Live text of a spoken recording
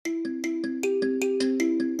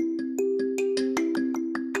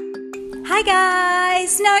Hi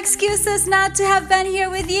guys, no excuses not to have been here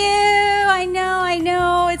with you. I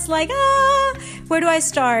know, it's like, where do I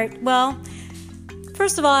start? Well,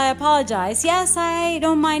 first of all, I apologize. Yes, I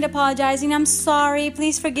don't mind apologizing. I'm sorry.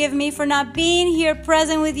 Please forgive me for not being here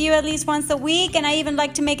present with you at least once a week, and I even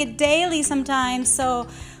like to make it daily sometimes. So,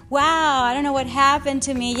 wow, I don't know what happened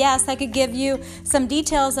to me. Yes, I could give you some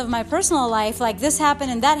details of my personal life, like this happened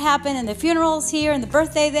and that happened, and the funeral's here, and the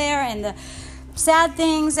birthday there, and the sad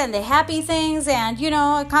things and the happy things, and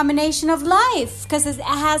a combination of life, because it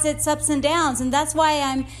has its ups and downs. And that's why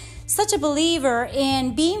I'm such a believer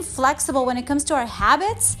in being flexible when it comes to our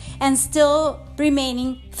habits and still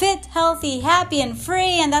remaining fit, healthy, happy, and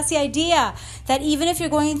free. And that's the idea, that even if you're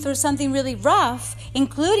going through something really rough,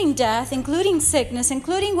 including death, including sickness,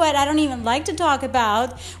 including what I don't even like to talk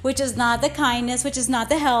about, which is not the kindness, which is not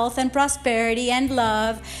the health and prosperity and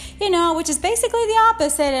love, which is basically the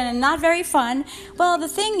opposite and not very fun. Well, the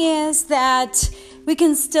thing is that we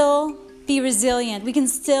can still be resilient. We can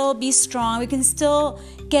still be strong. We can still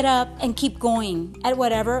get up and keep going at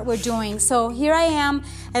whatever we're doing. So here I am,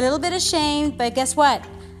 a little bit ashamed, but guess what?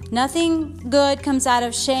 Nothing good comes out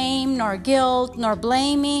of shame, nor guilt, nor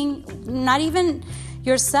blaming, not even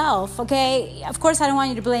yourself, okay? Of course, I don't want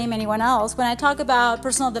you to blame anyone else. When I talk about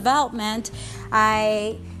personal development,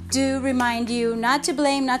 I do remind you not to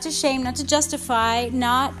blame, not to shame, not to justify,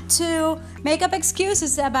 not to make up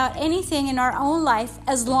excuses about anything in our own life,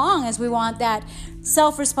 as long as we want that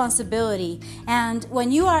self-responsibility. And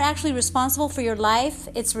when you are actually responsible for your life,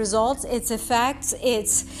 its results, its effects,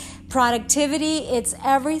 its productivity, it's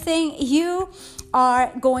everything, you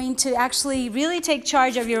are going to actually really take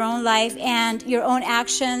charge of your own life and your own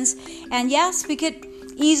actions. And yes, we could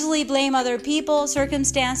easily blame other people,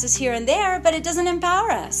 circumstances here and there, but it doesn't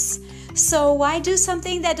empower us. So why do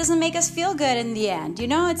something that doesn't make us feel good in the end?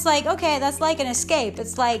 It's like, okay, that's like an escape.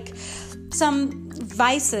 It's like some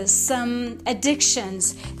vices, some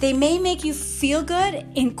addictions. They may make you feel good,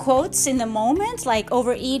 in quotes, in the moment, like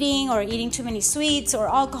overeating or eating too many sweets or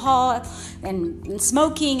alcohol and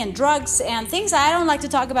smoking and drugs and things I don't like to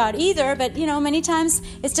talk about either. But, many times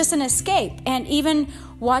it's just an escape. And even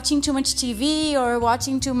watching too much TV or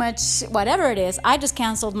watching too much whatever it is. I just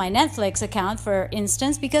canceled my Netflix account, for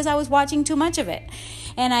instance, because I was watching too much of it.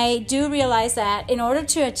 And I do realize that in order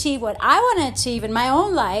to achieve what I want to achieve in my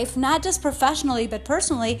own life, not just professionally, but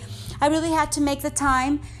personally, I really had to make the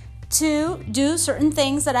time to do certain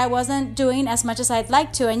things that I wasn't doing as much as I'd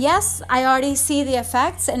like to. And yes, I already see the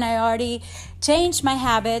effects, and I already changed my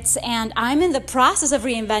habits, and I'm in the process of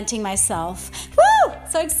reinventing myself. Woo!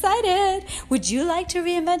 So excited. Would you like to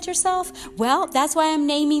reinvent yourself? Well, that's why I'm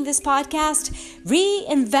naming this podcast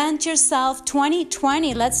Reinvent Yourself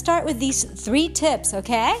 2020. Let's start with these 3 tips,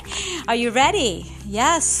 okay? Are you ready?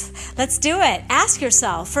 Yes, let's do it. Ask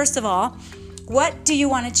yourself, first of all, what do you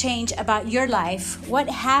want to change about your life? What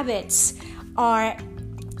habits are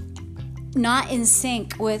not in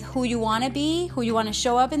sync with who you want to be, who you want to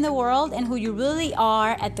show up in the world, and who you really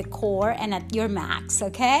are at the core and at your max,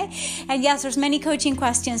 okay? And yes, there's many coaching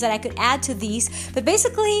questions that I could add to these, but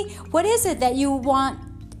basically, what is it that you want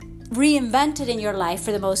reinvented in your life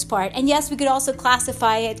for the most part? And yes, we could also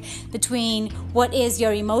classify it between what is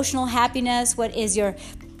your emotional happiness, what is your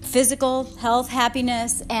physical health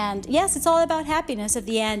happiness, and yes, it's all about happiness at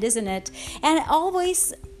the end, isn't it? And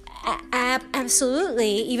always,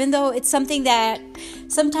 absolutely, even though it's something that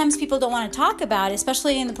sometimes people don't want to talk about,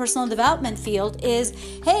 especially in the personal development field, is,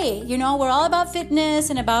 hey, we're all about fitness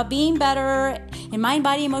and about being better in mind,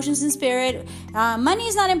 body, emotions, and spirit. Money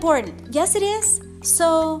is not important. Yes, it is.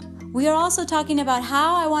 So we are also talking about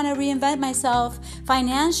how I want to reinvent myself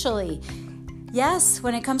financially. Yes,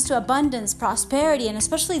 when it comes to abundance, prosperity, and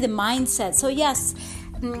especially the mindset. So yes,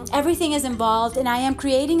 everything is involved, and I am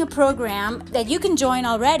creating a program that you can join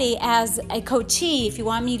already as a coachee. If you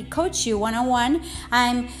want me to coach you one-on-one,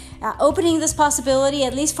 I'm opening this possibility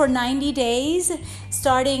at least for 90 days,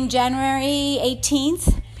 starting January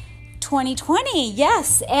 18th. 2020,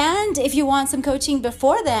 yes. And if you want some coaching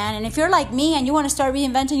before then, and if you're like me and you want to start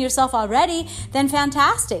reinventing yourself already, then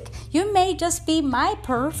fantastic. You may just be my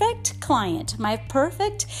perfect client, my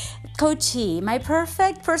perfect coachee, my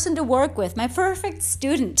perfect person to work with, my perfect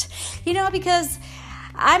student. Because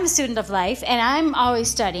I'm a student of life and I'm always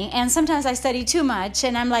studying, and sometimes I study too much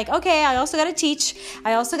and I'm like, okay, I also got to teach,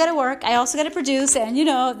 I also got to work, I also got to produce. And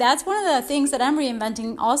that's one of the things that I'm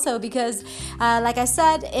reinventing also, because like I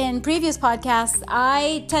said in previous podcasts,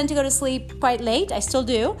 I tend to go to sleep quite late. I still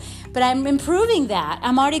do, but I'm improving that.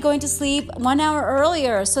 I'm already going to sleep 1 hour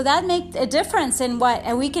earlier, so that made a difference in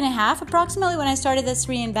a week and a half approximately when I started this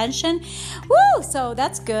reinvention. Woo! So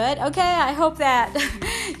that's good. Okay, I hope that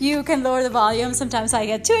you can lower the volume. Sometimes I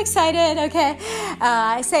get too excited. Okay,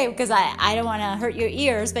 I say because I don't want to hurt your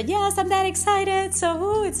ears, but yes, I'm that excited.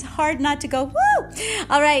 So it's hard not to go woo.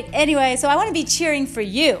 All right. Anyway, so I want to be cheering for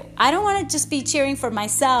you. I don't want to just be cheering for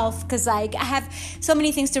myself because I have so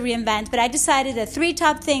many things to reinvent. But I decided that 3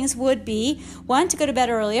 top things would be: 1, to go to bed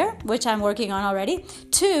earlier, which I'm working on already.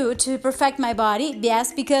 2, to perfect my body.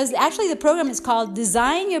 Yes, because actually the program is called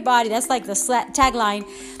Design Your Body. That's like the tagline.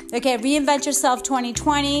 Okay, Reinvent Yourself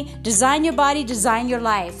 2020. Design your body, design your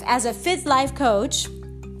life. As a fit life coach,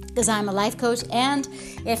 because I'm a life coach and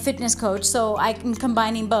a fitness coach, so I'm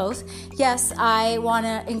combining both. Yes, I want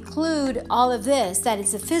to include all of this, that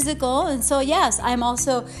it's a physical, and so yes, I'm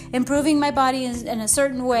also improving my body in a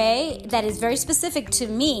certain way that is very specific to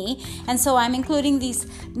me, and so I'm including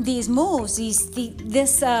these moves,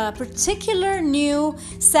 this particular new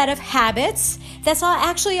set of habits that's all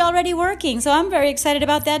actually already working. So I'm very excited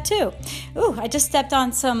about that too. Ooh, I just stepped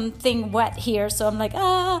on something wet here, so I'm like,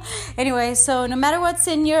 Anyway, so no matter what's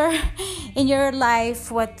in your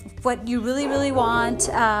life, what you really want,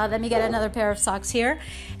 let me get another pair of socks here.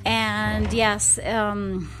 And yes,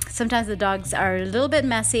 sometimes the dogs are a little bit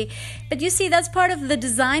messy, but you see, that's part of the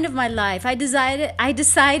design of my life. I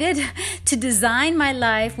decided to design my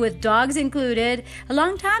life with dogs included a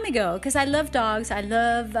long time ago, because I love dogs. I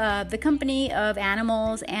love the company of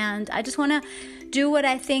animals, and I just want to do what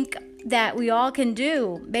I think that we all can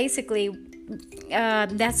do. Basically,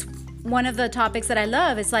 that's one of the topics that I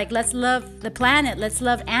love. It's like, let's love the planet, let's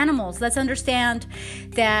love animals, let's understand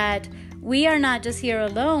that we are not just here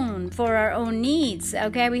alone for our own needs,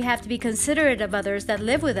 okay? We have to be considerate of others that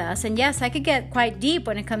live with us. And yes, I could get quite deep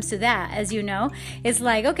when it comes to that, as you know. It's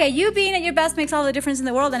like, okay, you being at your best makes all the difference in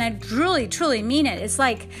the world, and I truly mean it. It's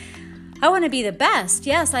like, I want to be the best.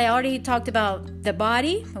 Yes, I already talked about the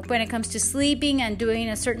body when it comes to sleeping and doing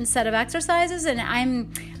a certain set of exercises, and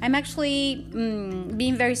I'm actually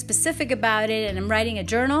being very specific about it, and I'm writing a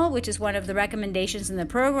journal, which is one of the recommendations in the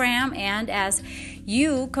program. And as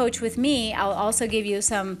you coach with me, I'll also give you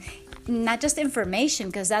some, not just information,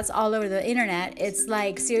 because that's all over the internet. It's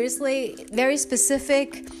like, seriously, very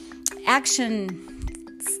specific action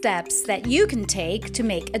steps that you can take to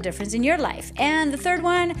make a difference in your life. And the third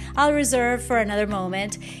one I'll reserve for another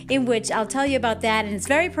moment, in which I'll tell you about that, and it's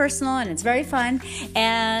very personal and it's very fun,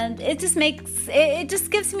 and it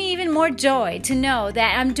just gives me even more joy to know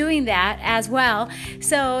that I'm doing that as well.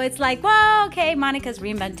 So it's like, well, okay, Monica's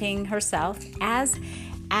reinventing herself as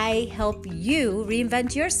I help you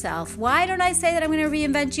reinvent yourself. Why don't I say that I'm going to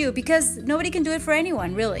reinvent you? Because nobody can do it for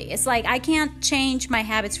anyone, really. It's like, I can't change my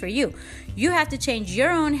habits for you. You have to change your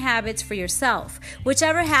own habits for yourself.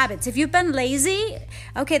 Whichever habits. If you've been lazy,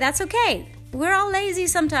 okay, that's okay. We're all lazy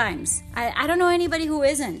sometimes. I don't know anybody who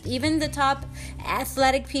isn't. Even the top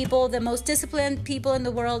athletic people, the most disciplined people in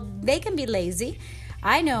the world, they can be lazy.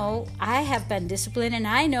 I know I have been disciplined, and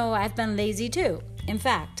I know I've been lazy too. In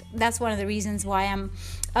fact, that's one of the reasons why I'm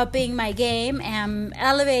upping my game and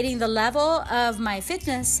elevating the level of my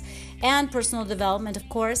fitness and personal development, of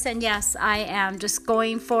course. And yes, I am just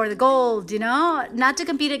going for the gold, not to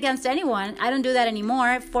compete against anyone. I don't do that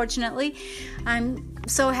anymore, fortunately. I'm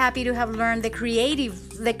so happy to have learned the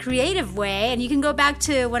creative way. And you can go back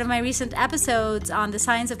to one of my recent episodes on The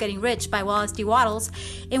Science of Getting Rich by Wallace D. Wattles,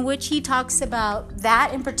 in which he talks about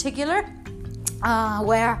that in particular,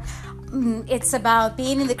 where it's about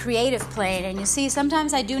being in the creative plane. And you see,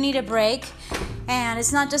 sometimes I do need a break, and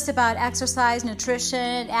it's not just about exercise,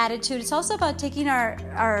 nutrition, attitude. It's also about taking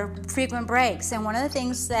our frequent breaks. And one of the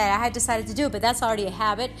things that I had decided to do, but that's already a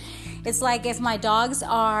habit, it's like if my dogs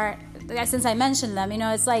are, since I mentioned them,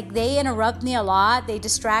 it's like they interrupt me a lot. They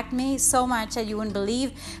distract me so much that you wouldn't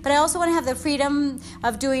believe. But I also want to have the freedom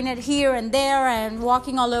of doing it here and there and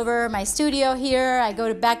walking all over my studio here. I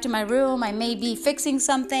go back to my room. I may be fixing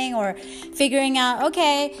something or figuring out,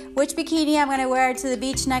 okay, which bikini I'm going to wear to the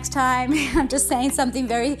beach next time. I'm just saying something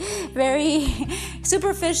very, very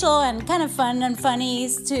superficial and kind of fun and funny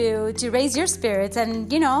to raise your spirits.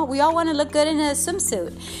 And, we all want to look good in a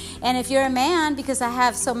swimsuit. And if you're a man, because I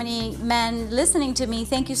have so many men listening to me,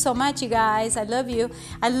 thank you so much, you guys. I love you.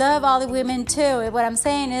 I love all the women too. What I'm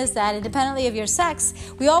saying is that independently of your sex,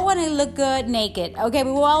 we all want to look good naked. Okay,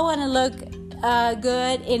 we all want to look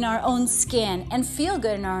good in our own skin and feel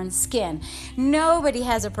good in our own skin. Nobody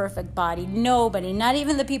has a perfect body. Nobody. Not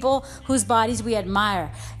even the people whose bodies we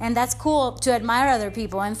admire. And that's cool to admire other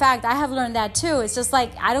people. In fact, I have learned that too. It's just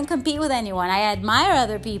like I don't compete with anyone. I admire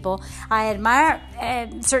other people. I admire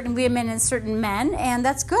certain women and certain men, and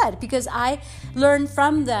that's good because I learn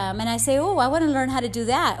from them and I say, oh, I want to learn how to do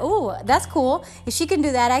that. Oh, that's cool. If she can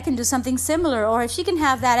do that, I can do something similar. Or if she can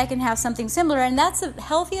have that, I can have something similar. And that's the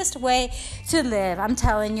healthiest way to live. I'm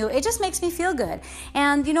telling you, it just makes me feel good.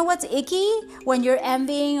 And you know what's icky? When you're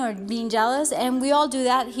envying or being jealous, and we all do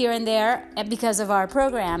that here and there because of our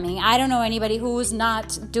programming. I don't know anybody who's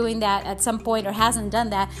not doing that at some point or hasn't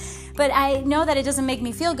done that. But I know that it doesn't make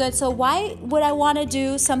me feel good, so why would I want to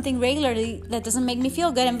do something regularly that doesn't make me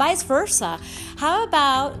feel good, and vice versa? How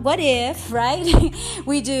about, what if, right,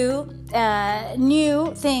 we do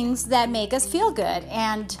new things that make us feel good?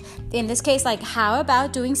 And in this case, like, how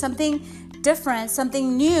about doing something different,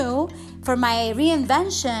 something new for my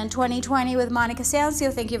reinvention 2020 with Monica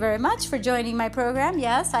Sancio? Thank you very much for joining my program.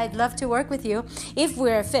 Yes, I'd love to work with you if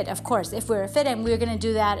we're fit, of course. If we're fit, and we're going to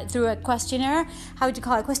do that through a questionnaire. How would you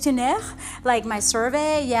call it? Questionnaire? Like my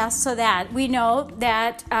survey? Yes, so that we know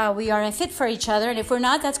that we are a fit for each other. And if we're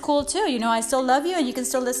not, that's cool too. You know, I still love you and you can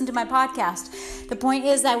still listen to my podcast. The point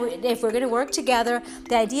is that if we're going to work together,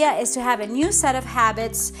 the idea is to have a new set of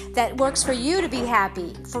habits that works for you to be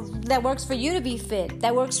happy, that works for you to be fit,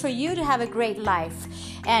 that works for you to have a great life.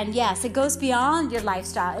 And yes, it goes beyond your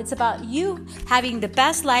lifestyle. It's about you having the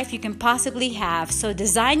best life you can possibly have. So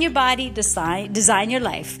design your body, design your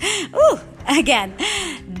life. Ooh, again,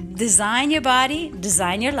 design your body,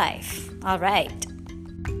 design your life. All right.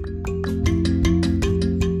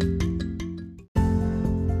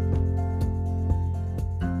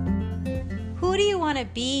 Who do you want to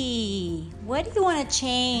be? What do you want to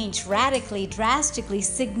change radically, drastically,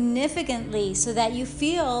 significantly so that you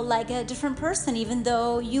feel like a different person, even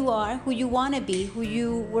though you are who you want to be, who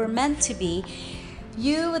you were meant to be?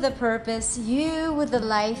 You with a purpose, you with the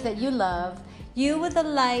life that you love, you with the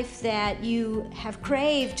life that you have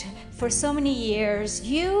craved for so many years,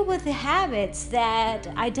 you with the habits that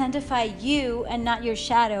identify you and not your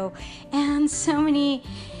shadow, and so many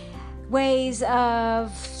ways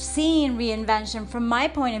of seeing reinvention from my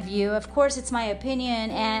point of view. Of course, it's my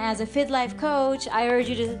opinion, and as a Fit Life coach, I urge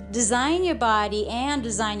you to design your body and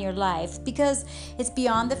design your life, because it's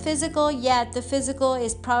beyond the physical, yet the physical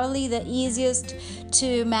is probably the easiest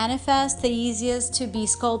to manifest, the easiest to be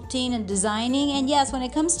sculpting and designing. And yes, when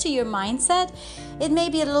it comes to your mindset, it may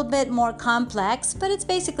be a little bit more complex, but it's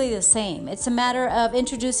basically the same. It's a matter of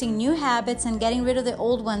introducing new habits and getting rid of the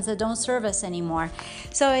old ones that don't serve us anymore.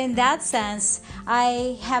 So in that sense,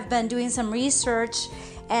 I have been doing some research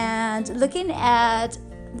and looking at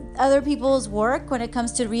other people's work when it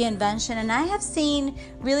comes to reinvention, and I have seen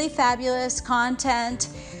really fabulous content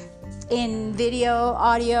in video,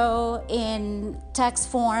 audio, in text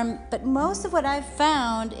form, but most of what I've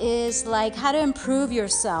found is like how to improve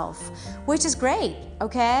yourself, which is great,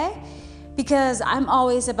 okay? Because I'm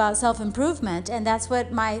always about self-improvement, and that's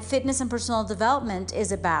what my fitness and personal development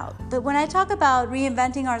is about. But when I talk about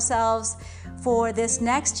reinventing ourselves for this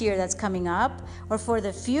next year that's coming up, or for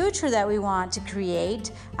the future that we want to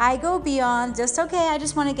create, I go beyond just, okay, I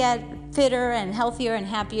just want to get fitter and healthier and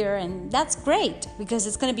happier, and that's great because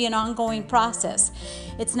it's going to be an ongoing process.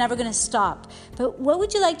 It's never going to stop. But what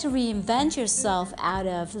would you like to reinvent yourself out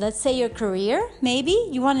of? Let's say your career, maybe.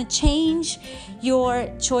 You want to change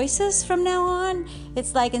your choices from now on.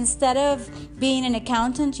 It's like instead of being an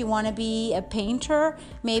accountant, you want to be a painter.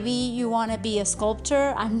 Maybe you want to be a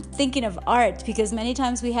sculptor. I'm thinking of art because many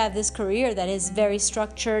times we have this career that is very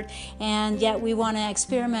structured, and yet we want to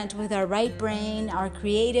experiment with our right brain, our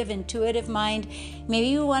creative, intuitive mind. Maybe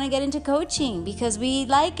you want to get into coaching because we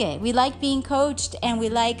like it. We like being coached, and we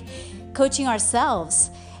like coaching ourselves.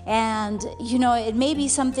 And, you know, it may be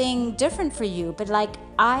something different for you, but like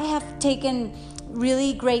I have taken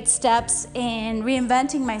really great steps in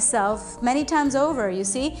reinventing myself many times over, you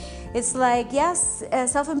see. It's like, yes,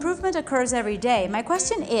 self-improvement occurs every day. My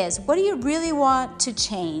question is, what do you really want to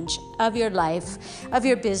change of your life, of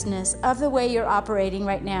your business, of the way you're operating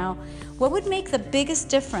right now? What would make the biggest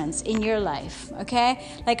difference in your life, okay?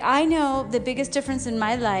 Like I know the biggest difference in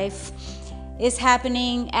my life is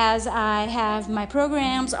happening as I have my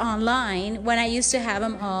programs online when I used to have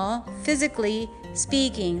them all physically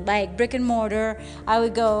speaking, like brick and mortar. I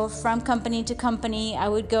would go from company to company. I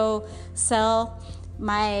would go sell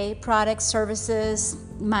my products, services,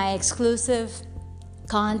 my exclusive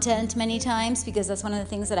content many times, because that's one of the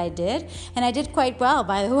things that I did, and I did quite well,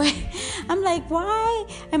 by the way. I'm like, why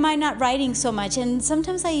am I not writing so much? And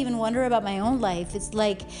sometimes I even wonder about my own life. It's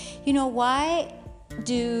like, why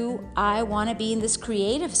do I want to be in this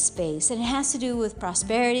creative space? And it has to do with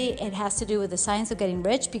prosperity. It has to do with the science of getting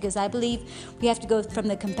rich, because I believe we have to go from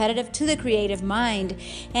the competitive to the creative mind.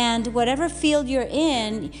 And whatever field you're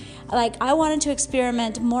in, like, I wanted to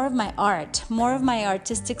experiment more of my art, more of my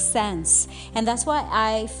artistic sense. And that's why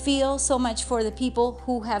I feel so much for the people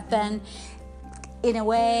who have been, in a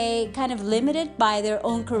way, kind of limited by their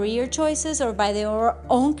own career choices or by their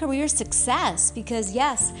own career success. Because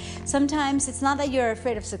yes, sometimes it's not that you're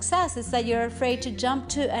afraid of success, it's that you're afraid to jump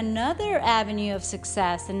to another avenue of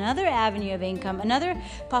success, another avenue of income, another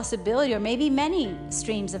possibility, or maybe many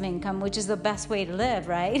streams of income, which is the best way to live,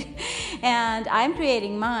 right? And I'm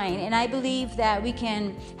creating mine, and I believe that we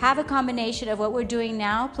can have a combination of what we're doing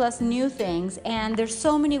now plus new things. And there's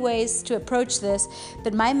so many ways to approach this,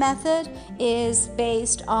 but my method is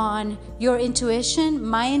based on your intuition,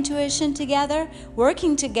 my intuition together,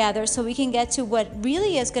 working together so we can get to what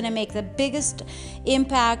really is going to make the biggest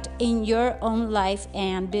impact in your own life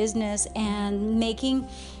and business, and making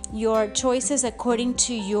your choices according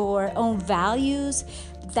to your own values.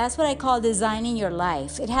 That's what I call designing your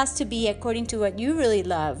life. It has to be according to what you really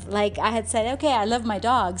love. Like I had said, okay, I love my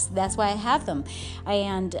dogs. That's why I have them.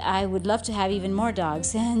 And I would love to have even more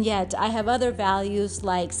dogs. And yet I have other values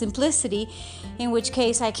like simplicity, in which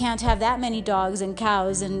case I can't have that many dogs and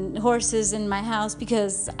cows and horses in my house,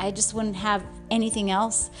 because I just wouldn't have anything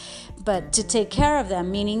else but to take care of them,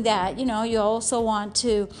 meaning that, you also want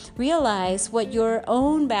to realize what your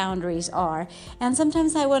own boundaries are. And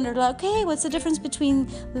sometimes I wonder, okay, what's the difference between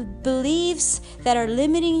beliefs that are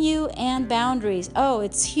limiting you and boundaries? Oh,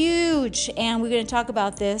 it's huge. And we're going to talk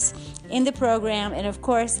about this in the program. And of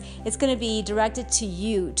course, it's going to be directed to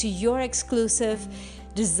you, to your exclusive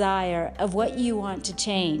desire of what you want to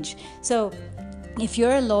change. So if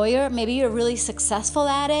you're a lawyer, maybe you're really successful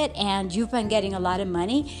at it and you've been getting a lot of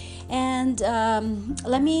money. And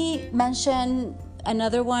let me mention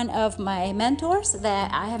another one of my mentors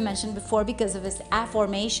that I have mentioned before because of his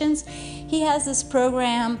affirmations. He has this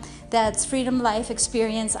program that's Freedom Life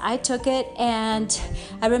Experience. I took it, and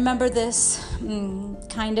I remember this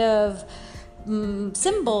kind of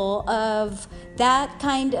symbol of that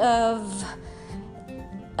kind of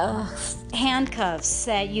handcuffs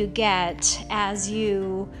that you get as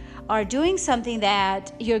you are doing something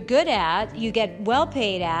that you're good at, you get well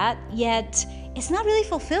paid at, yet it's not really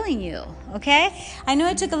fulfilling you, okay? I know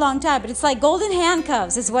it took a long time, but it's like golden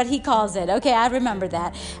handcuffs is what he calls it. Okay, I remember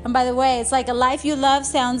that. And by the way, it's like a life you love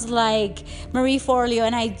sounds like Marie Forleo.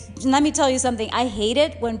 And let me tell you something, I hate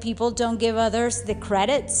it when people don't give others the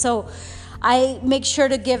credit. So I make sure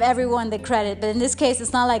to give everyone the credit. But in this case,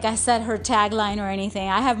 it's not like I said her tagline or anything.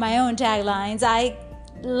 I have my own taglines. I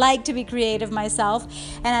like to be creative myself,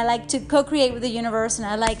 and I like to co-create with the universe, and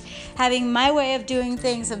I like having my way of doing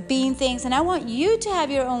things, of being things, and I want you to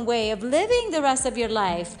have your own way of living the rest of your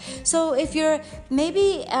life. So if you're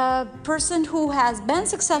maybe a person who has been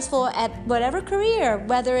successful at whatever career,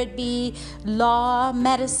 whether it be law,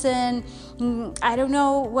 medicine, I don't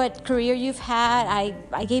know what career you've had.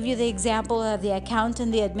 I gave you the example of the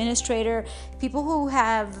accountant, the administrator, people who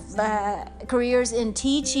have careers in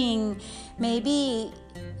teaching. Maybe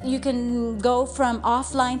you can go from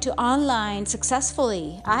offline to online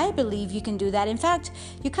successfully. I believe you can do that. In fact,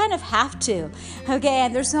 you kind of have to. Okay,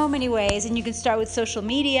 and there's so many ways, and you can start with social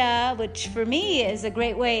media, which for me is a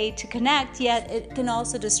great way to connect, yet it can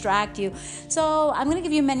also distract you. So I'm going to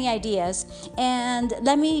give you many ideas, and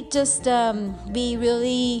let me just be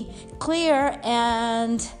really clear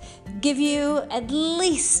and give you at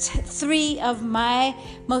least 3 of my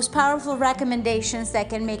most powerful recommendations that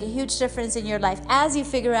can make a huge difference in your life as you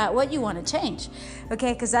figure out what you want to change.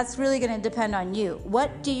 Okay, because that's really going to depend on you.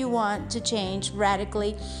 What do you want to change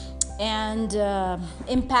radically and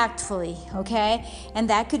impactfully, okay? And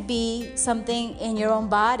that could be something in your own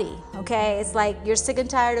body, okay? It's like you're sick and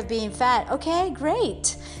tired of being fat. Okay,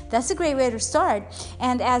 great. That's a great way to start.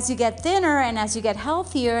 And as you get thinner and as you get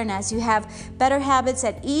healthier and as you have better habits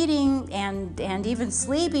at eating and even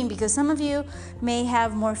sleeping, because some of you may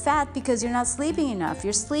have more fat because you're not sleeping enough.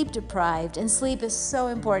 You're sleep deprived, and sleep is so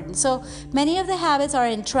important. So many of the habits are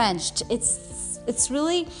entrenched. It's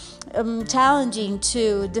really challenging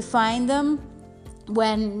to define them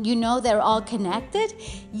when you know they're all connected,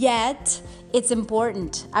 yet it's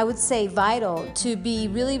important, I would say vital, to be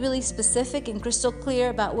really, really specific and crystal clear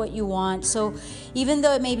about what you want. So even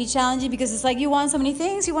though it may be challenging, because it's like you want so many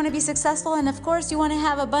things, you want to be successful, and of course you want to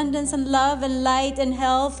have abundance and love and light and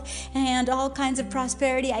health and all kinds of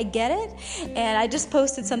prosperity. I get it. And I just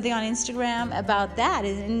posted something on Instagram about that.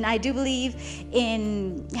 And I do believe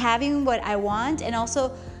in having what I want and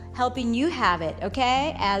also helping you have it,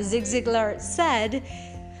 okay? As Zig Ziglar said,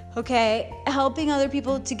 okay, helping other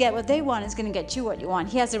people to get what they want is going to get you what you want.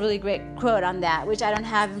 He has a really great quote on that, which I don't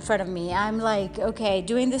have in front of me. I'm like, okay,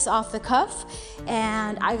 doing this off the cuff,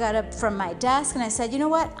 and I got up from my desk and I said, you know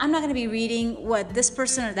what? I'm not going to be reading what this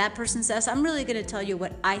person or that person says. I'm really going to tell you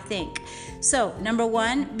what I think. So, number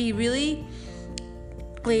one, be really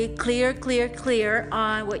clear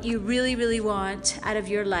on what you really, really want out of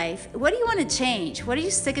your life. What do you want to change? What are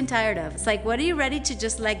you sick and tired of? It's like, what are you ready to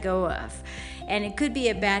just let go of? And it could be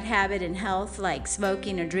a bad habit in health, like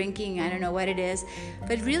smoking or drinking. I don't know what it is.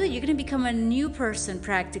 But really, you're going to become a new person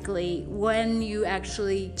practically when you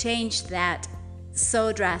actually change that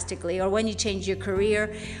so drastically, or when you change your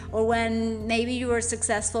career, or when maybe you were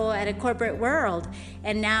successful at a corporate world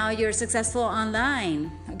and now you're successful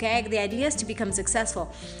online. Okay, the idea is to become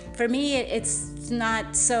successful. For me, it's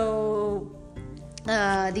not so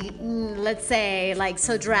let's say like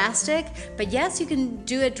so drastic, but yes, you can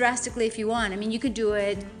do it drastically if you want. I mean, you could do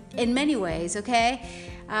it in many ways. Okay,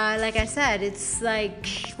 like I said, it's like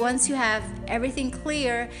once you have everything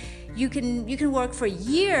clear, you can work for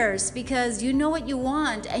years because you know what you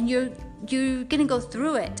want, and you're gonna go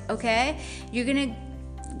through it. Okay, you're gonna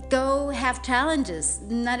go have challenges.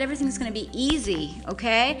 Not everything's gonna be easy.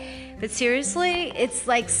 Okay, but seriously, it's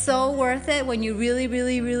like so worth it when you really,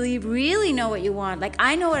 really, really, really know what you want. Like,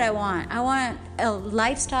 I know what I want. I want a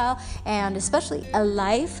lifestyle, and especially a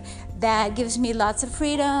life that gives me lots of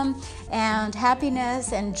freedom and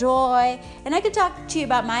happiness and joy. And I could talk to you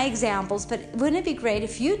about my examples, but wouldn't it be great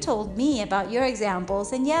if you told me about your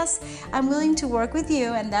examples? And yes, I'm willing to work with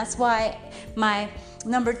you, and that's why my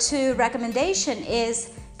number 2 recommendation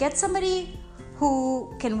is get somebody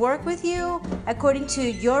who can work with you according to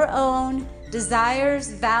your own desires,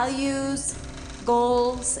 values,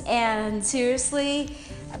 goals, and seriously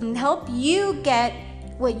help you get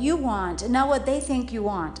what you want and not what they think you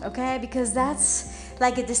want, okay? Because that's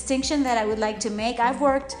like a distinction that I would like to make. I've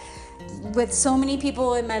worked with so many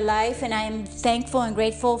people in my life, and I am thankful and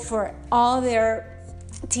grateful for all their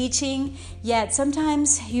teaching, yet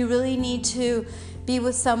sometimes you really need to be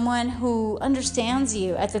with someone who understands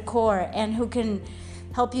you at the core and who can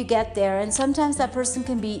help you get there. And sometimes that person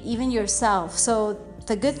can be even yourself. So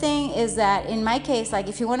the good thing is that in my case, like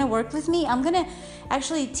if you want to work with me, I'm going to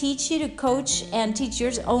actually teach you to coach and teach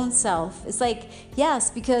your own self. It's like, yes,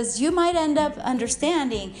 because you might end up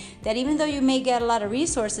understanding that even though you may get a lot of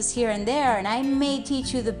resources here and there, and I may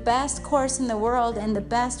teach you the best course in the world and the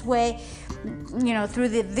best way, you know, through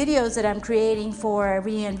the videos that I'm creating for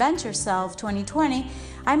Reinvent Yourself 2020,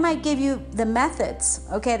 I might give you the methods,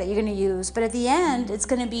 okay, that you're going to use. But at the end, it's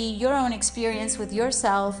going to be your own experience with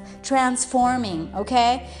yourself transforming,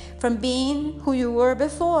 okay? From being who you were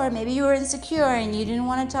before. Maybe you were insecure and you didn't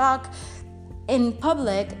want to talk in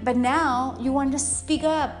public, but now you want to speak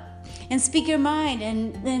up and speak your mind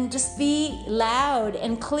and just be loud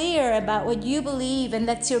and clear about what you believe, and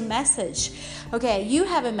that's your message. Okay, you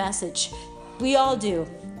have a message. We all do.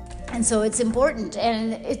 And so it's important,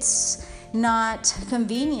 and it's not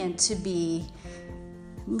convenient to be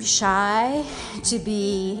shy, to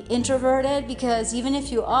be introverted, because even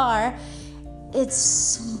if you are,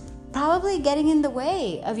 it's probably getting in the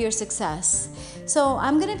way of your success. So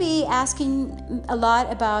I'm going to be asking a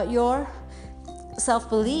lot about your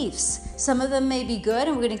self-beliefs. Some of them may be good,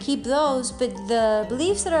 and we're going to keep those, but the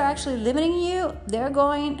beliefs that are actually limiting you, they're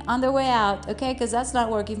going on their way out, okay? Because that's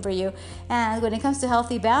not working for you. And when it comes to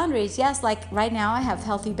healthy boundaries, yes, like right now I have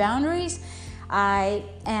healthy boundaries. I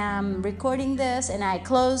am recording this, and I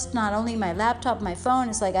closed not only my laptop, my phone.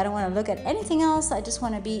 It's like I don't want to look at anything else. I just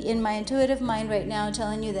want to be in my intuitive mind right now,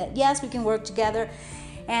 telling you that yes, we can work together.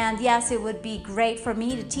 And yes, it would be great for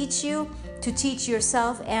me to teach you, to teach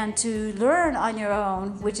yourself, and to learn on your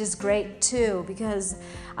own, which is great too, because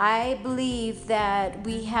I believe that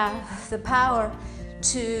we have the power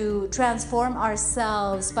to transform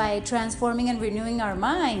ourselves by transforming and renewing our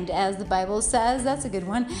mind, as the Bible says. That's a good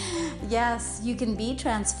one. Yes, you can be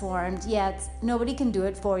transformed, yet nobody can do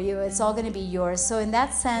it for you. It's all going to be yours. So in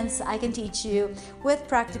that sense, I can teach you with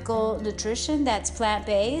practical nutrition that's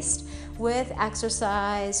plant-based, with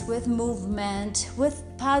exercise, with movement, with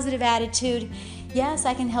positive attitude, yes,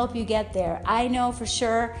 I can help you get there. I know for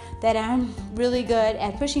sure that I'm really good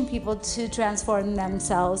at pushing people to transform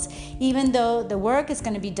themselves, even though the work is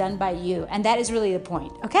going to be done by you. And that is really the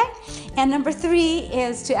point, okay? And number 3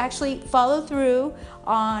 is to actually follow through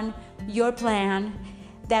on your plan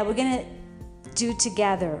that we're going to do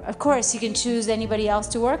together. Of course, you can choose anybody else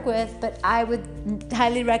to work with, but I would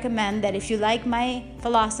highly recommend that if you like my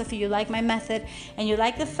philosophy, you like my method, and you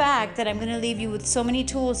like the fact that I'm going to leave you with so many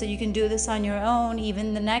tools that you can do this on your own,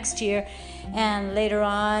 even the next year and later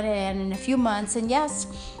on and in a few months. And yes,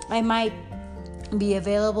 I might be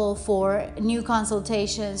available for new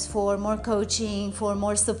consultations, for more coaching, for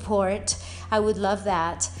more support. I would love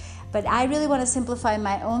that. But I really want to simplify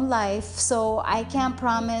my own life, so I can't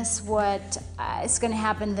promise what is going to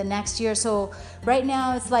happen the next year. So right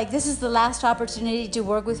now, it's like this is the last opportunity to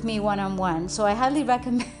work with me one-on-one. So I highly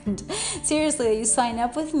recommend, seriously, you sign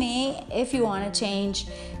up with me if you want to change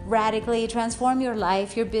radically, transform your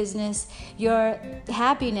life, your business, your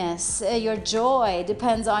happiness, your joy.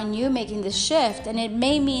 Depends on you making the shift. And it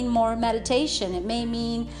may mean more meditation. It may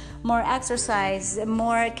mean more exercise,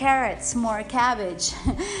 more carrots, more cabbage,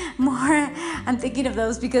 more. I'm thinking of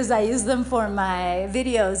those because I used them for my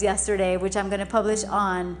videos yesterday, which I'm going to publish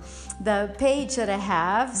on the page that I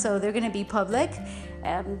have. So they're going to be public.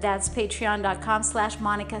 That's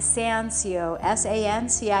patreon.com/Monica Sancio,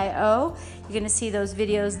 Sancio. You're going to see those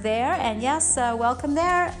videos there. And yes, welcome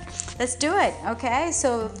there. Let's do it. Okay,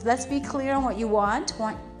 so let's be clear on what you want.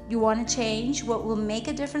 You want to change, what will make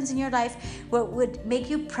a difference in your life, what would make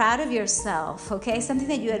you proud of yourself, okay? Something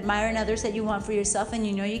that you admire in others that you want for yourself and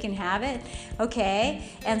you know you can have it, okay?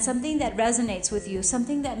 And something that resonates with you,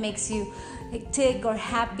 something that makes you tick or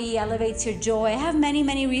happy, elevates your joy. I have many,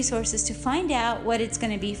 many resources to find out what it's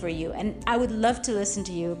going to be for you. And I would love to listen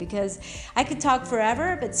to you because I could talk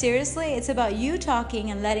forever, but seriously, it's about you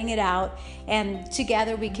talking and letting it out, and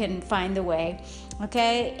together we can find the way.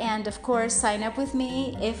 Okay, and of course, sign up with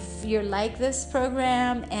me if you're like this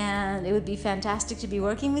program, and it would be fantastic to be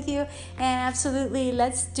working with you. And absolutely,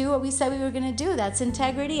 let's do what we said we were going to do. That's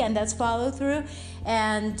integrity and that's follow through.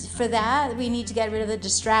 And for that, we need to get rid of the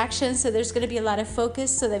distractions. So there's going to be a lot of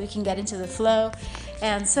focus so that we can get into the flow,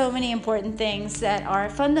 and so many important things that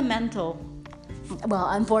are fundamental.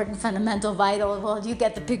 Well, important, fundamental, vital. Well, you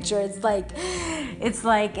get the picture. It's like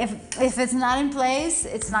if it's not in place,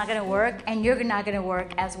 it's not going to work, and you're not going to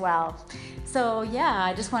work as well. So yeah,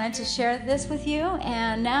 I just wanted to share this with you,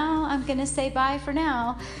 and now I'm going to say bye for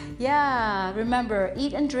now. Yeah, remember,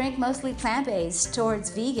 eat and drink mostly plant-based towards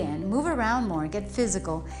vegan. Move around more, get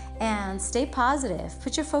physical, and stay positive.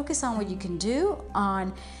 Put your focus on what you can do,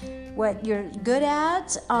 on what you're good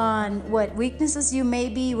at, on what weaknesses you may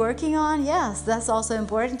be working on. Yes, that's also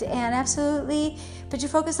important. And absolutely put your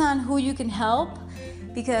focus on who you can help,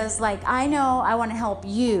 because like I know I want to help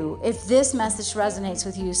you if this message resonates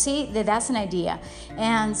with you. See, that's an idea.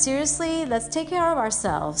 And seriously, let's take care of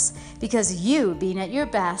ourselves, because you being at your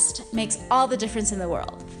best makes all the difference in the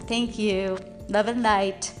world. Thank you. Love and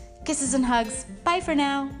light. Kisses and hugs. Bye for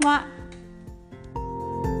now. Mwah.